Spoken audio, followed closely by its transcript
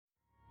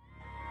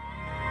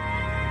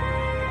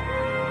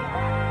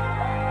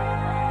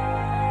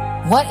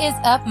What is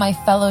up, my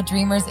fellow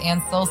dreamers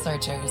and soul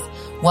searchers?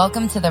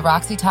 Welcome to the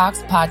Roxy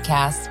Talks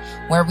podcast,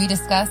 where we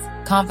discuss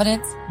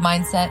confidence,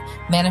 mindset,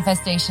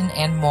 manifestation,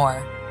 and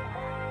more.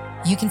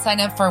 You can sign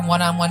up for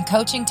one-on-one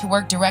coaching to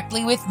work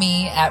directly with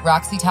me at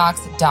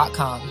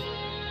roxytalks.com.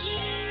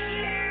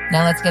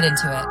 Now let's get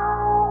into it.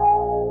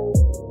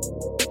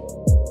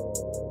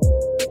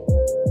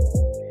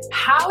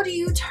 How do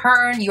you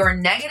turn your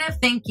negative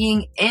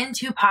thinking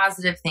into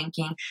positive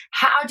thinking?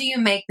 How do you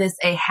make this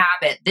a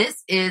habit?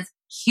 This is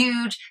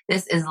huge.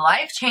 This is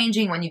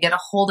life-changing when you get a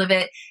hold of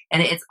it. And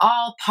it's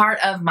all part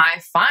of my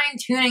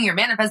fine-tuning your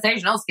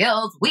manifestational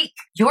skills week.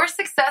 Your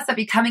success at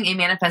becoming a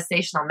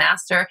manifestational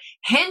master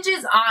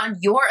hinges on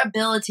your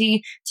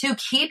ability to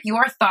keep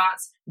your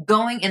thoughts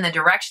going in the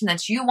direction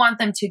that you want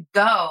them to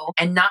go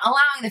and not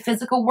allowing the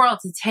physical world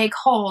to take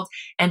hold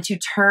and to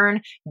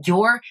turn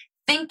your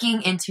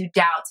thinking into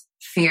doubts,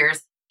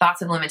 fears,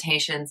 thoughts of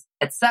limitations,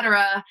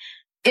 etc.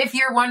 If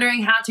you're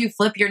wondering how to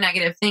flip your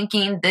negative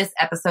thinking, this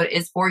episode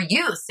is for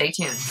you. Stay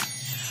tuned.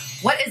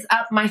 What is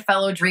up, my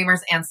fellow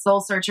dreamers and soul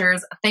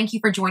searchers? Thank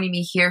you for joining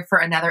me here for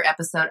another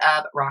episode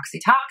of Roxy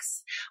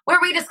Talks, where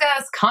we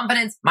discuss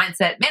confidence,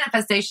 mindset,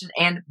 manifestation,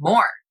 and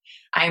more.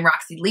 I am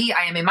Roxy Lee.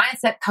 I am a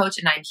mindset coach,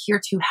 and I'm here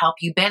to help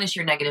you banish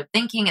your negative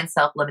thinking and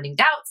self-limiting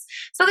doubts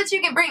so that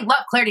you can bring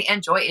love, clarity,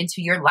 and joy into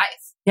your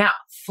life. Now,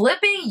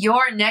 flipping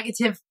your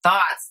negative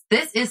thoughts.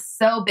 This is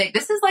so big.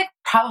 This is like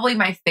probably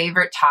my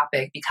favorite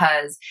topic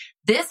because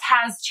this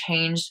has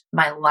changed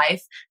my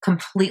life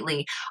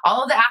completely.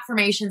 All of the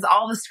affirmations,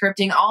 all the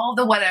scripting, all of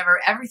the whatever,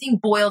 everything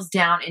boils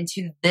down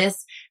into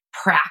this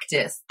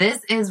practice.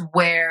 This is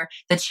where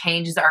the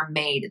changes are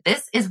made.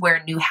 This is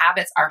where new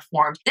habits are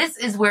formed. This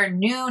is where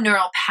new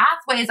neural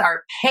pathways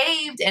are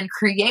paved and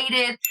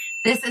created.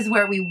 This is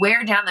where we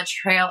wear down the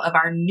trail of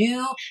our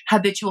new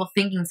habitual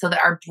thinking so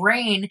that our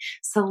brain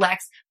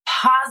selects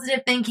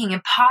positive thinking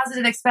and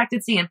positive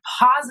expectancy and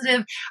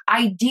positive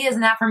ideas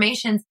and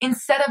affirmations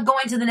instead of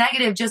going to the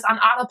negative just on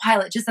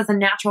autopilot, just as a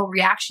natural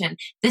reaction.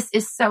 This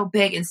is so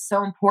big and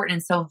so important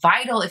and so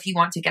vital if you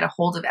want to get a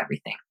hold of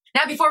everything.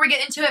 Now, before we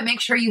get into it,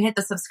 make sure you hit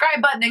the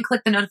subscribe button and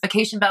click the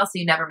notification bell so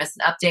you never miss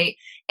an update.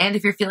 And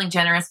if you're feeling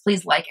generous,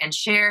 please like and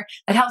share.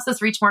 That helps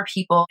us reach more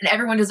people, and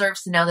everyone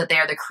deserves to know that they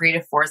are the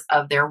creative force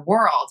of their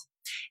world.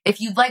 If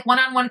you'd like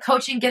one-on-one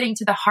coaching, getting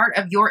to the heart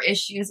of your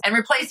issues and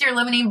replace your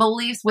limiting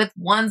beliefs with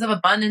ones of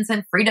abundance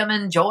and freedom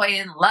and joy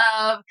and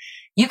love,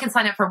 you can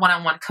sign up for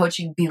one-on-one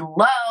coaching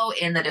below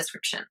in the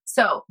description.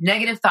 So,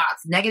 negative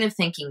thoughts, negative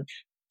thinking,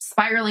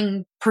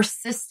 spiraling,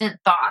 persistent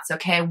thoughts,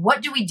 okay?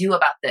 What do we do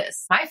about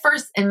this? My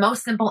first and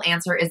most simple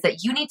answer is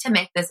that you need to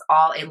make this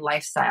all a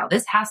lifestyle.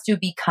 This has to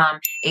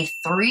become a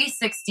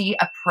 360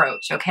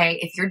 approach, okay?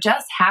 If you're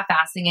just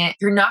half-assing it,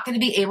 you're not going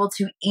to be able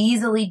to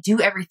easily do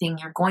everything.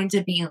 You're going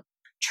to be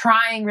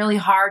trying really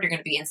hard. You're going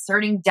to be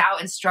inserting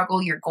doubt and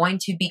struggle. You're going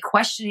to be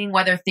questioning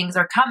whether things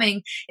are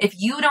coming. If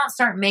you don't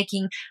start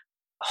making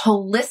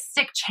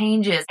holistic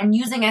changes and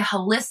using a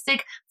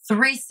holistic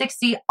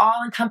 360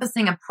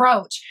 all-encompassing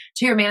approach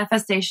to your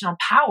manifestational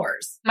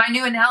powers. My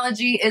new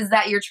analogy is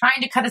that you're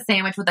trying to cut a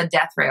sandwich with a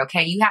death ray,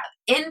 okay? You have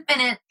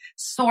infinite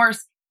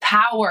source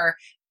power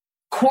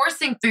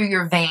coursing through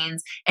your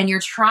veins, and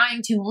you're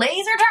trying to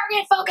laser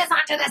target focus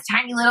onto this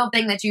tiny little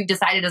thing that you've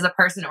decided as a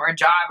person or a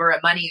job or a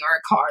money or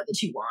a car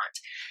that you want.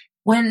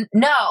 When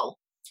no,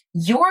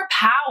 your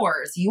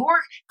powers,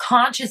 your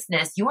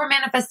consciousness, your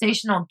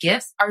manifestational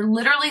gifts are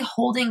literally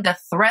holding the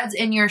threads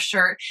in your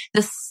shirt,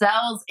 the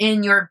cells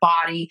in your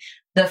body,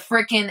 the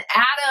freaking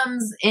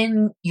atoms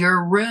in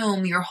your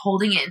room. You're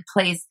holding it in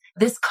place.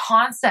 This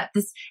concept,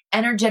 this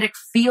energetic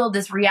field,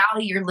 this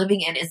reality you're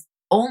living in is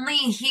only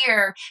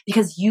here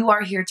because you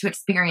are here to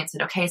experience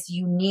it, okay? So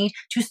you need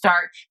to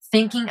start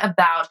thinking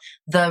about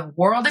the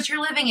world that you're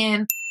living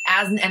in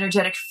as an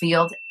energetic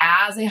field,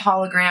 as a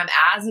hologram,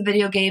 as a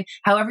video game,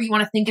 however you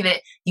want to think of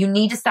it. You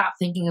need to stop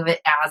thinking of it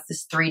as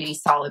this 3D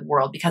solid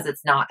world because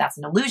it's not. That's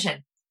an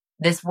illusion.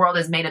 This world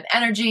is made of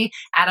energy.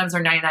 Atoms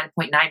are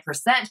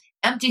 99.9%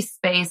 empty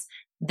space.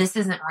 This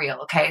isn't real,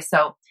 okay?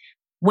 So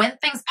when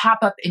things pop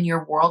up in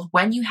your world,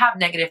 when you have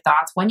negative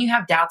thoughts, when you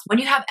have doubts, when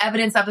you have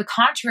evidence of the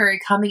contrary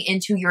coming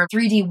into your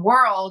 3D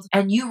world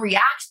and you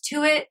react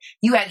to it,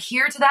 you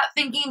adhere to that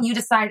thinking, you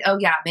decide, oh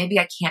yeah, maybe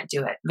I can't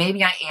do it.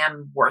 Maybe I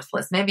am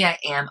worthless. Maybe I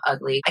am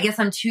ugly. I guess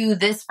I'm too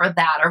this for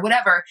that or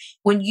whatever.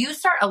 When you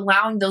start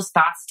allowing those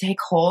thoughts to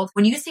take hold,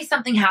 when you see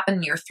something happen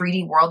in your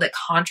 3D world that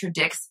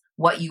contradicts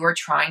what you are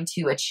trying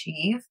to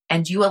achieve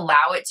and you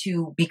allow it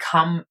to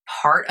become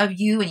part of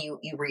you and you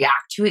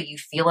react to it, you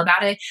feel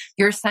about it,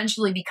 you're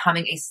essentially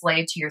becoming a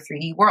slave to your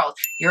 3D world.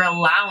 You're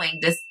allowing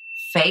this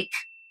fake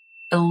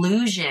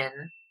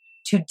illusion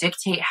to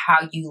dictate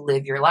how you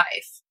live your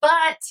life.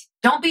 But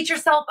Don't beat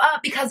yourself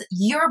up because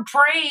your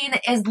brain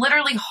is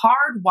literally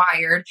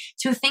hardwired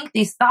to think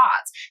these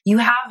thoughts. You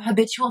have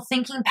habitual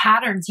thinking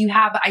patterns. You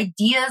have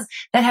ideas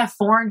that have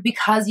formed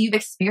because you've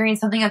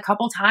experienced something a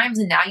couple times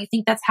and now you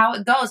think that's how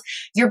it goes.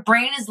 Your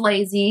brain is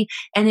lazy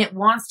and it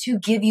wants to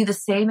give you the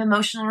same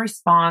emotional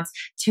response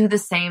to the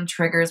same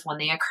triggers when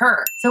they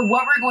occur. So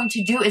what we're going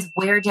to do is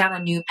wear down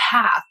a new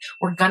path.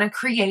 We're going to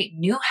create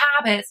new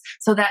habits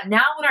so that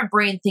now when our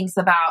brain thinks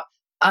about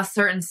a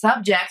certain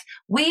subject,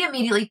 we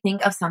immediately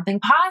think of something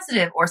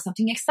positive or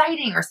something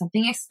exciting or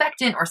something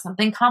expectant or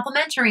something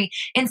complimentary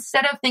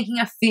instead of thinking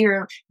of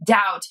fear,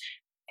 doubt,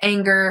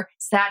 anger,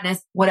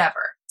 sadness,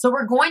 whatever. So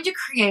we're going to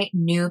create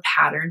new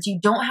patterns. You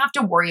don't have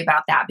to worry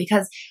about that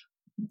because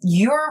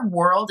your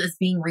world is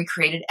being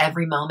recreated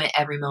every moment,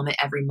 every moment,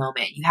 every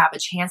moment. You have a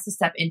chance to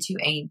step into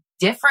a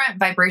different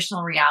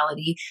vibrational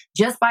reality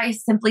just by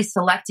simply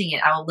selecting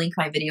it. I will link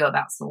my video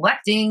about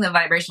selecting the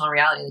vibrational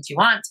reality that you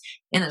want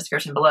in the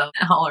description below,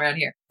 all around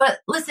here. But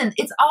listen,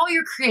 it's all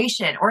your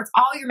creation or it's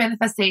all your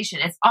manifestation.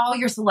 It's all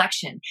your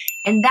selection.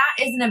 And that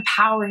is an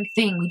empowering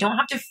thing. We don't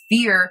have to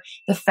fear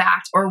the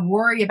fact or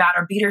worry about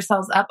or beat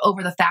ourselves up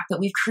over the fact that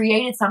we've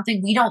created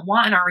something we don't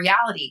want in our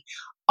reality.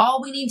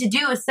 All we need to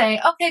do is say,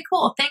 okay,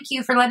 cool. Thank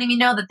you for letting me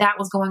know that that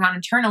was going on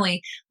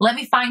internally. Let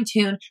me fine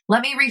tune.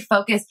 Let me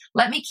refocus.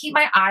 Let me keep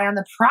my eye on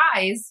the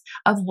prize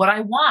of what I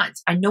want.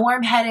 I know where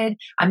I'm headed.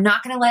 I'm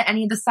not going to let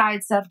any of the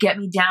side stuff get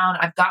me down.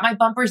 I've got my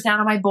bumpers down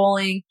on my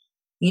bowling.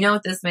 You know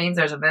what this means?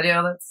 There's a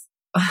video that's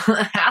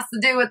has to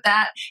do with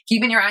that.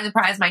 Keeping your eye on the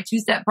prize, my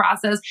 2-step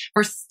process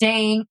for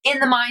staying in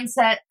the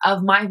mindset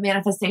of my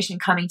manifestation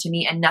coming to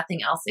me and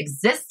nothing else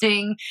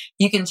existing.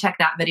 You can check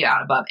that video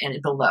out above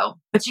and below.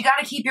 But you got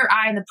to keep your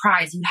eye on the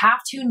prize. You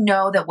have to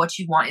know that what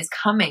you want is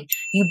coming.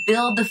 You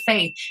build the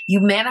faith. You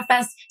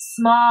manifest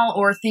small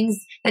or things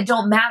that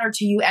don't matter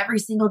to you every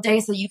single day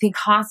so you can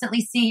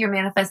constantly see your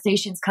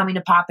manifestations coming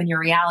to pop in your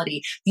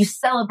reality. You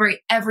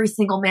celebrate every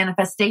single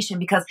manifestation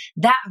because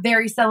that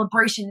very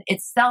celebration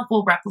itself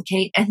will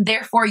replicate and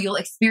therefore you'll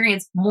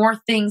experience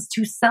more things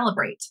to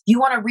celebrate.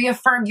 You want to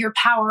reaffirm your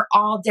power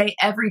all day,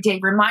 every day.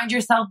 Remind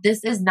yourself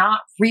this is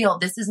not real.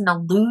 This is an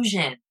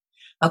illusion.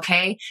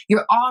 Okay?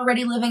 You're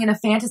already living in a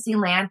fantasy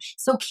land.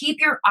 So keep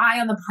your eye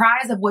on the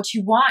prize of what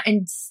you want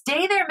and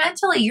stay there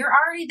mentally. You're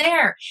already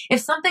there.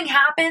 If something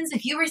happens,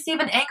 if you receive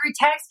an angry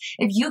text,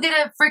 if you get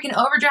a freaking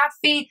overdraft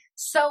fee,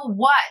 so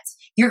what?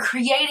 You're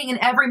creating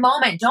in every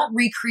moment. Don't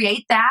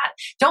recreate that.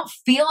 Don't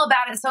feel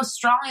about it so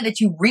strongly that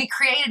you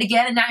recreate it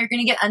again and now you're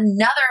going to get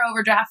another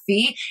overdraft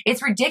fee.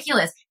 It's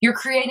ridiculous. You're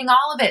creating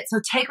all of it.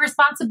 So take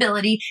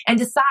responsibility and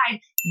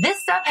decide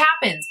this stuff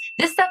happens.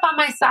 This stuff on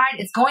my side,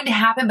 it's going to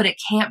happen, but it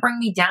can't bring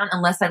me down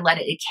unless I let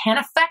it. It can't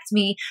affect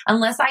me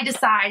unless I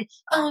decide,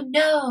 oh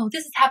no,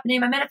 this is happening.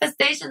 My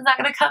manifestation is not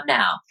going to come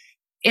now.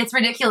 It's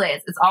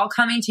ridiculous. It's all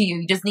coming to you.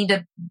 You just need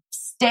to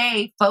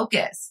stay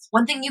focused.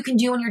 One thing you can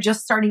do when you're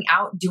just starting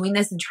out doing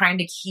this and trying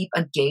to keep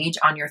a gauge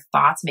on your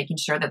thoughts, making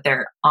sure that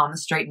they're on the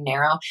straight and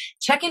narrow,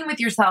 check in with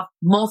yourself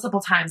multiple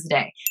times a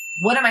day.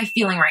 What am I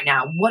feeling right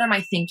now? What am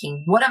I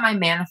thinking? What am I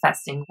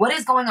manifesting? What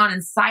is going on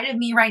inside of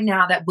me right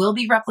now that will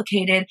be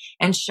replicated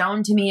and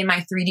shown to me in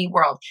my 3D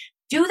world?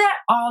 Do that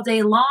all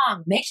day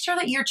long. Make sure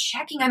that you're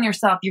checking on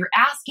yourself. You're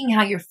asking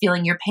how you're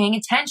feeling. You're paying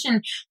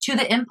attention to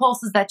the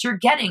impulses that you're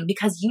getting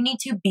because you need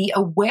to be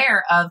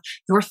aware of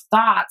your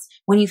thoughts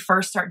when you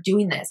first start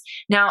doing this.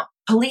 Now,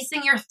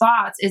 policing your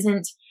thoughts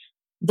isn't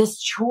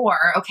this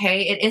chore,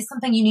 okay? It is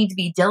something you need to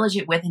be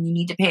diligent with and you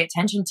need to pay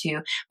attention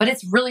to, but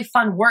it's really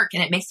fun work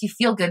and it makes you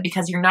feel good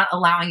because you're not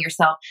allowing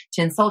yourself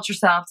to insult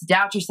yourself, to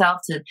doubt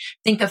yourself, to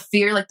think of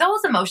fear. Like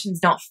those emotions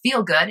don't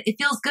feel good. It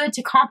feels good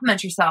to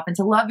compliment yourself and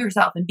to love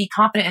yourself and be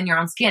confident in your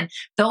own skin.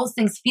 Those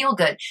things feel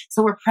good.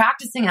 So we're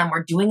practicing them.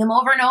 We're doing them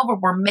over and over.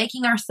 We're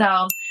making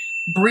ourselves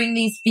bring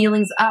these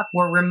feelings up.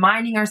 We're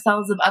reminding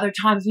ourselves of other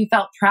times we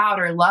felt proud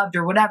or loved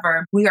or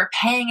whatever. We are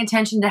paying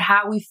attention to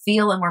how we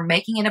feel and we're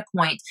making it a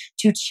point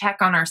to check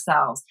on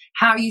ourselves.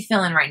 How are you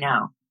feeling right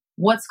now?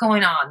 What's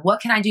going on? What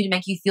can I do to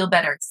make you feel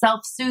better?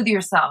 Self-soothe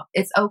yourself.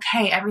 It's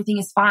okay. Everything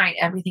is fine.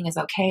 Everything is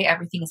okay.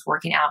 Everything is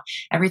working out.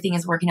 Everything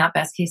is working out.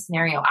 Best case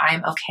scenario. I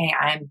am okay.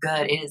 I am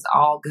good. It is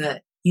all good.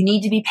 You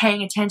need to be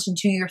paying attention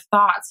to your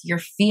thoughts, your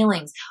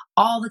feelings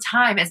all the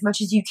time as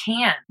much as you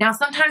can. Now,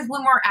 sometimes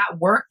when we're at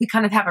work, we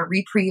kind of have a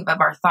reprieve of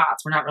our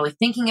thoughts. We're not really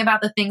thinking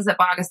about the things that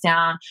bog us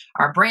down.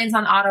 Our brain's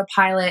on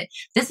autopilot.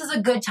 This is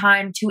a good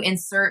time to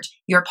insert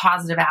your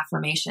positive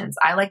affirmations.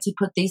 I like to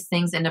put these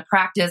things into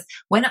practice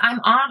when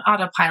I'm on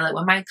autopilot,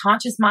 when my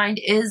conscious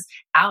mind is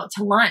out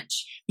to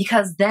lunch,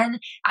 because then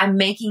I'm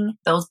making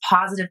those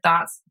positive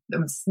thoughts,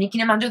 I'm sneaking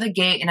them under the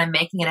gate and I'm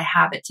making it a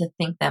habit to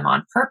think them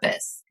on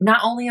purpose. Not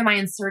only am I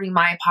inserting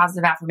my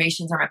positive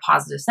affirmations or my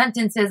positive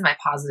sentences, my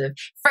positive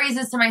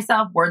phrases to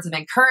myself, words of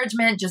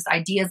encouragement, just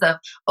ideas of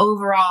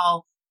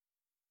overall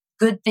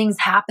good things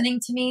happening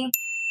to me,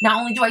 not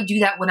only do I do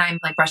that when I'm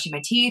like brushing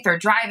my teeth or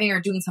driving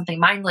or doing something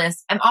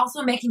mindless, I'm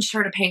also making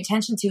sure to pay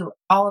attention to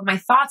all of my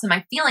thoughts and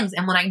my feelings.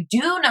 And when I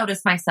do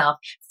notice myself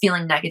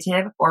feeling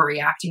negative or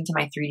reacting to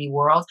my 3D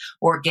world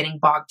or getting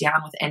bogged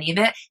down with any of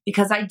it,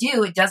 because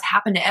it does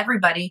happen to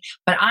everybody,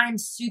 but I'm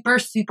super,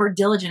 super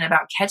diligent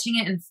about catching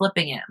it and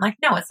flipping it. I'm like,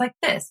 no, it's like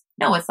this.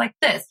 No, it's like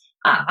this.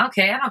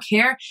 Okay, I don't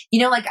care.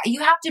 Like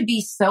you have to be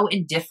so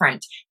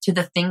indifferent to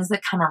the things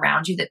that come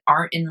around you that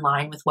aren't in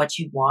line with what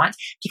you want,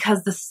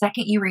 because the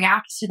second you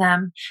react to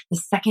them, the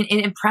second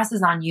it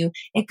impresses on you,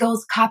 it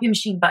goes copy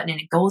machine button and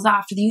it goes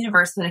off to the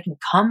universe so that it can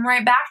come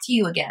right back to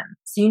you again.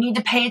 So you need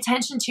to pay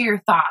attention to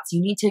your thoughts.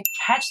 You need to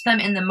catch them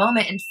in the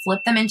moment and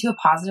flip them into a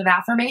positive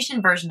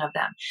affirmation version of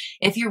them.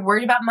 If you're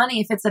worried about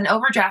money, if it's an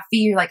overdraft fee,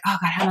 you're like, oh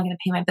God, how am I going to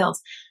pay my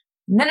bills?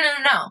 No.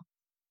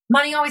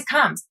 Money always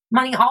comes.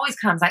 Money always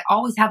comes. I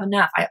always have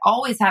enough. I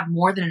always have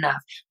more than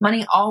enough.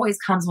 Money always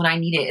comes when I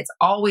need it. It's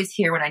always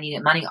here when I need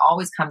it. Money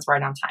always comes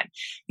right on time.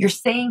 You're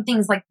saying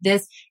things like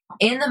this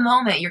in the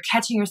moment. You're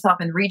catching yourself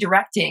and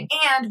redirecting.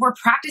 And we're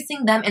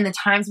practicing them in the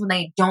times when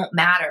they don't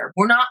matter.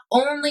 We're not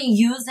only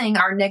using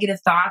our negative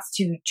thoughts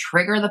to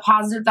trigger the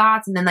positive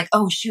thoughts and then like,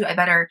 oh shoot, I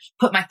better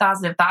put my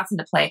positive thoughts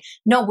into play.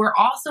 No, we're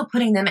also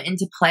putting them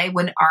into play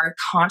when our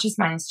conscious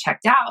mind is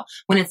checked out,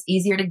 when it's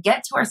easier to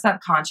get to our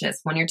subconscious,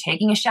 when you're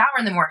taking a shower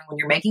in the morning, when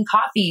you're making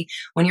coffee,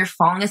 when you're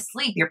falling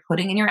asleep, you're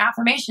putting in your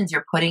affirmations,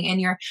 you're putting in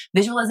your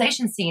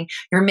visualization scene,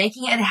 you're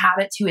making it a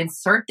habit to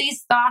insert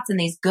these thoughts and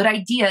these good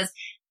ideas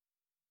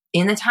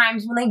in the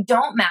times when they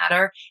don't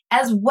matter,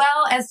 as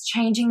well as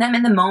changing them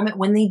in the moment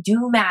when they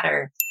do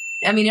matter.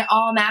 I mean, it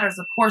all matters,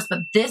 of course, but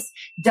this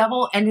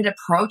double-ended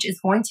approach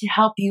is going to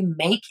help you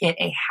make it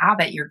a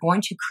habit. You're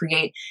going to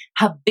create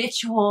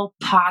habitual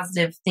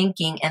positive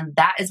thinking, and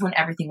that is when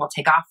everything will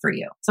take off for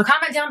you. So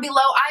comment down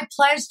below, I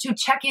pledge to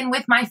check in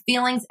with my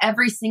feelings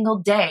every single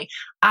day.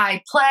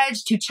 I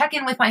pledge to check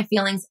in with my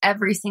feelings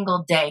every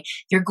single day.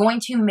 You're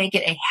going to make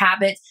it a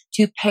habit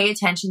to pay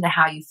attention to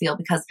how you feel,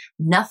 because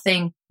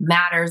nothing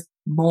matters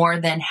more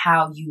than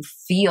how you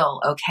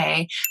feel,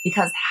 okay?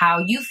 Because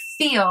how you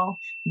feel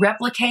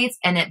replicates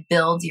and it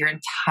builds your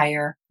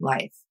entire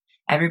life.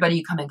 Everybody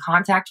you come in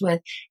contact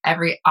with,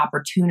 every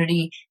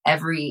opportunity,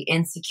 every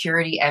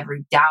insecurity,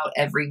 every doubt,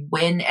 every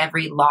win,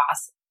 every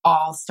loss,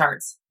 all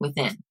starts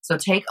within. So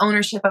take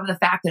ownership of the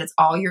fact that it's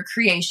all your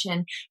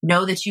creation.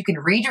 Know that you can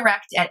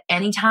redirect at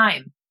any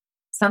time.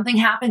 Something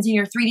happens in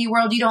your 3D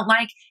world you don't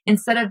like,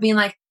 instead of being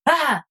like,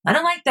 I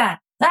don't like that.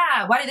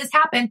 Why did this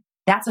happen?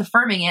 That's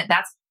affirming it.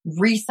 That's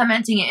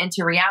re-cementing it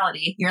into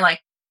reality. You're like,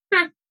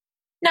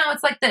 no,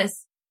 it's like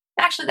this.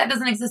 Actually, that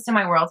doesn't exist in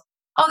my world.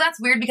 Oh,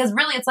 that's weird because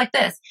really it's like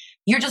this.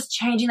 You're just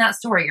changing that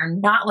story. You're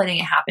not letting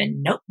it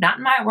happen. Nope, not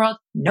in my world.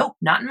 Nope,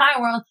 not in my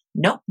world.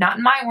 Nope, not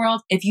in my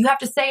world. If you have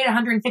to say it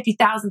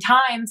 150,000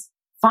 times,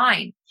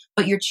 fine.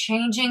 But you're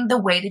changing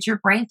the way that your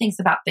brain thinks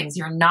about things.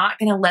 You're not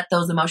going to let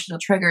those emotional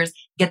triggers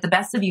get the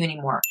best of you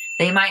anymore.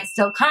 They might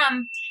still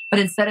come, but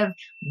instead of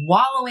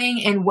wallowing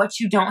in what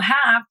you don't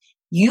have,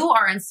 you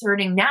are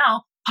inserting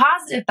now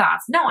positive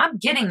thoughts. No, I'm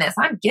getting this.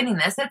 I'm getting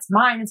this. It's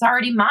mine. It's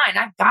already mine.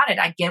 I've got it.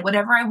 I get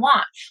whatever I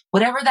want.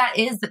 Whatever that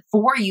is that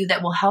for you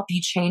that will help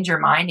you change your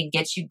mind and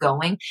get you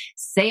going.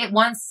 Say it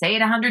once, say it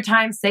 100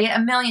 times, say it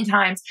 1,000,000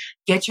 times.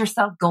 Get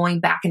yourself going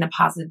back in a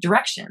positive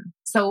direction.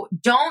 So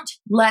don't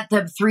let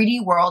the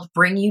 3D world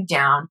bring you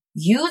down.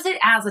 Use it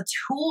as a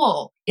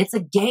tool. It's a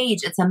gauge.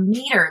 It's a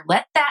meter.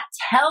 Let that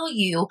tell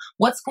you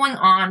what's going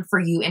on for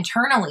you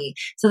internally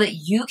so that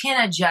you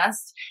can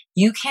adjust,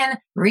 you can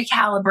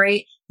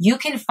recalibrate, you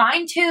can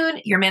fine tune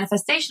your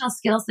manifestational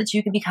skills so that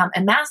you can become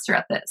a master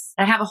at this.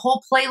 I have a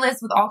whole playlist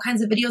with all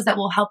kinds of videos that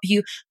will help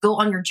you go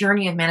on your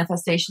journey of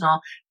manifestational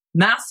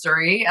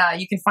mastery.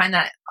 You can find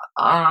that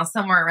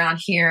somewhere around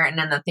here and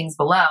then the things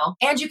below.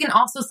 And you can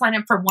also sign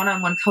up for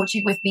one-on-one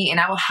coaching with me, and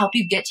I will help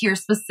you get to your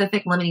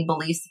specific limiting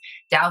beliefs,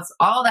 doubts,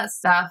 all that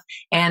stuff,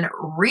 and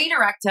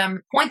redirect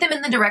them, point them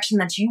in the direction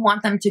that you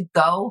want them to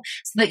go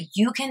so that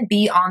you can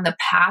be on the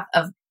path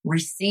of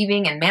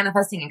receiving and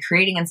manifesting and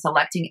creating and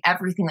selecting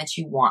everything that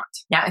you want.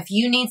 Now, if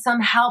you need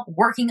some help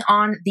working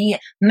on the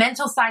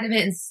mental side of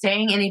it and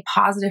staying in a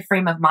positive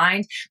frame of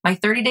mind, my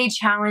 30-day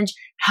challenge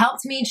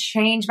helped me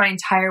change my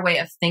entire way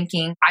of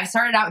thinking. I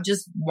started out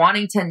just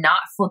wanting to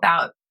not flip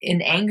out in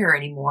anger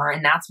anymore,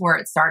 and that's where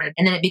it started.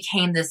 And then it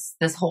became this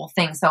whole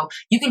thing. So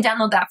you can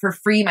download that for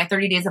free. My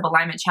 30 Days of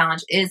Alignment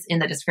Challenge is in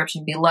the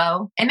description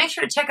below. And make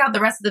sure to check out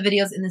the rest of the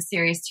videos in this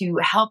series to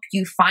help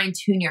you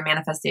fine-tune your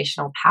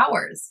manifestational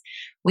powers.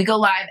 We go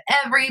live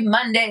every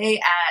Monday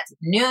at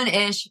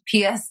noon-ish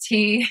PST.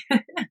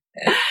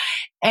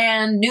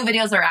 And new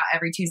videos are out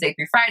every Tuesday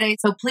through Friday.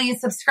 So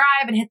please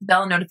subscribe and hit the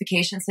bell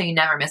notification so you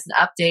never miss an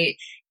update.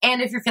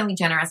 And if you're feeling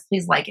generous,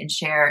 please like and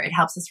share. It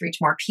helps us reach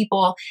more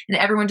people, and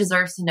everyone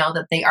deserves to know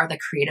that they are the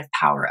creative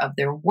power of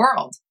their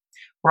world.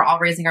 We're all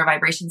raising our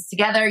vibrations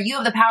together. You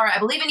have the power. I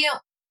believe in you.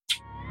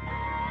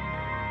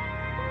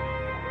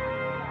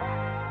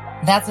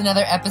 That's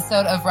another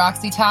episode of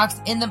Roxy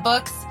Talks in the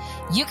books.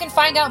 You can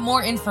find out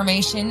more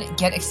information,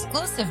 get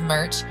exclusive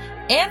merch,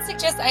 and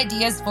suggest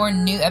ideas for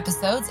new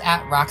episodes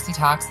at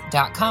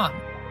roxytalks.com.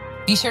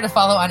 Be sure to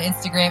follow on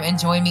Instagram and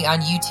join me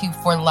on YouTube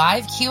for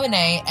live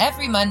Q&A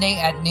every Monday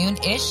at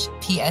noon-ish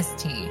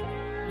PST.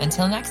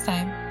 Until next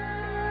time.